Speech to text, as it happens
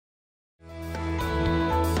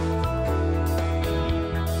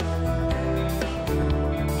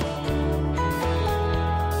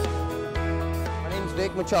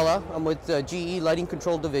Mike Machella. I'm with GE Lighting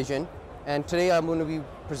Control Division, and today I'm going to be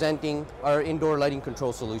presenting our indoor lighting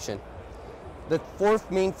control solution. The four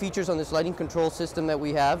main features on this lighting control system that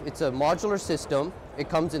we have: it's a modular system. It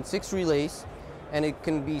comes in 6 relays, and it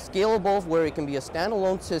can be scalable where it can be a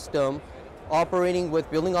standalone system operating with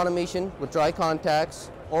building automation, with dry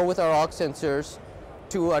contacts, or with our aux sensors,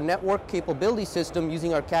 to a network capability system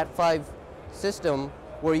using our Cat5 system,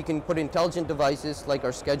 where you can put intelligent devices like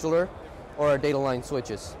our scheduler or our data line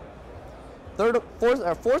switches.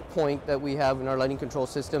 Our fourth point that we have in our lighting control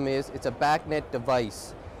system is it's a backnet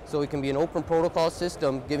device. So it can be an open protocol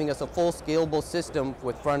system, giving us a full scalable system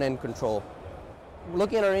with front-end control.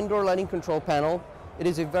 Looking at our indoor lighting control panel, it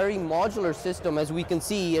is a very modular system. As we can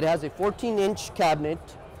see, it has a 14-inch cabinet,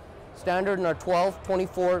 standard in our 12,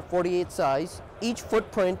 24, 48 size. Each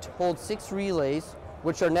footprint holds 6 relays,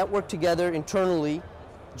 which are networked together internally,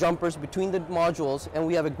 jumpers between the modules, and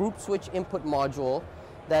we have a group switch input module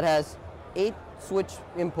that has 8 switch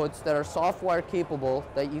inputs that are software capable,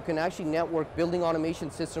 that you can actually network building automation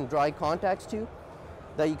system dry contacts to,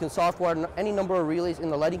 that you can software any number of relays in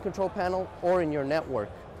the lighting control panel or in your network.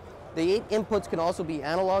 The 8 inputs can also be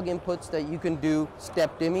analog inputs that you can do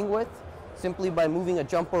step dimming with, simply by moving a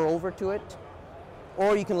jumper over to it,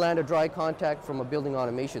 or you can land a dry contact from a building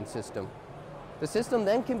automation system. The system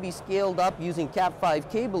then can be scaled up using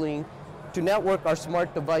Cat5 cabling to network our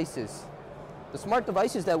smart devices. The smart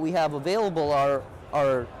devices that we have available are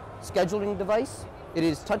our scheduling device. It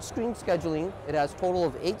is touchscreen scheduling. It has a total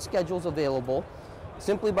of 8 schedules available.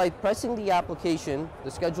 Simply by pressing the application, the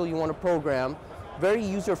schedule you want to program, very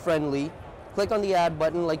user-friendly. Click on the add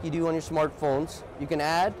button like you do on your smartphones. You can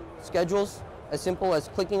add schedules as simple as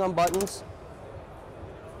clicking on buttons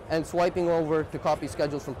and swiping over to copy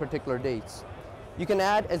schedules from particular dates. You can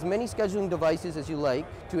add as many scheduling devices as you like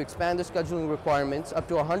to expand the scheduling requirements up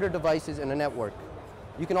to 100 devices in a network.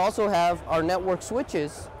 You can also have our network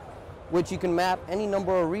switches, which you can map any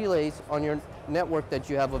number of relays on your network that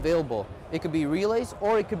you have available. It could be relays,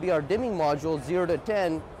 or it could be our dimming module 0 to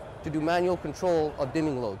 10 to do manual control of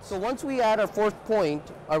dimming loads. So once we add our fourth point,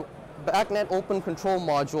 our backnet open control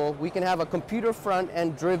module, we can have a computer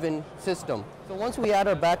front-end driven system. So once we add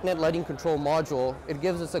our backnet lighting control module, it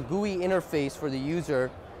gives us a GUI interface for the user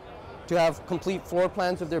to have complete floor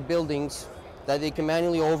plans of their buildings, that they can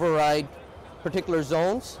manually override particular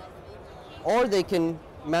zones, or they can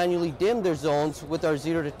manually dim their zones with our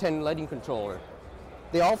 0 to 10 lighting controller.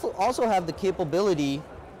 They also have the capability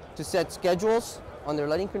to set schedules on their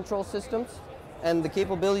lighting control systems, and the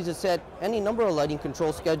capability to set any number of lighting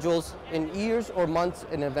control schedules in years or months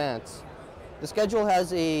in advance. The schedule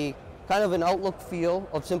has a kind of an Outlook feel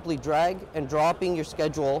of simply drag and dropping your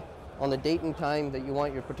schedule on the date and time that you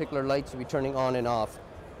want your particular lights to be turning on and off.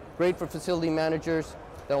 Great for facility managers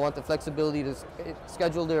that want the flexibility to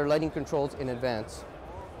schedule their lighting controls in advance.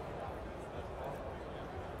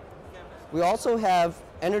 We also have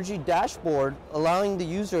energy dashboard, allowing the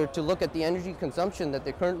user to look at the energy consumption that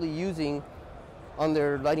they're currently using on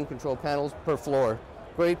their lighting control panels per floor.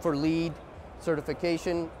 Great for LEED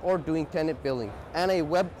certification or doing tenant billing. And a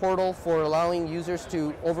web portal for allowing users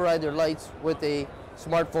to override their lights with a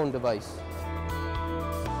smartphone device.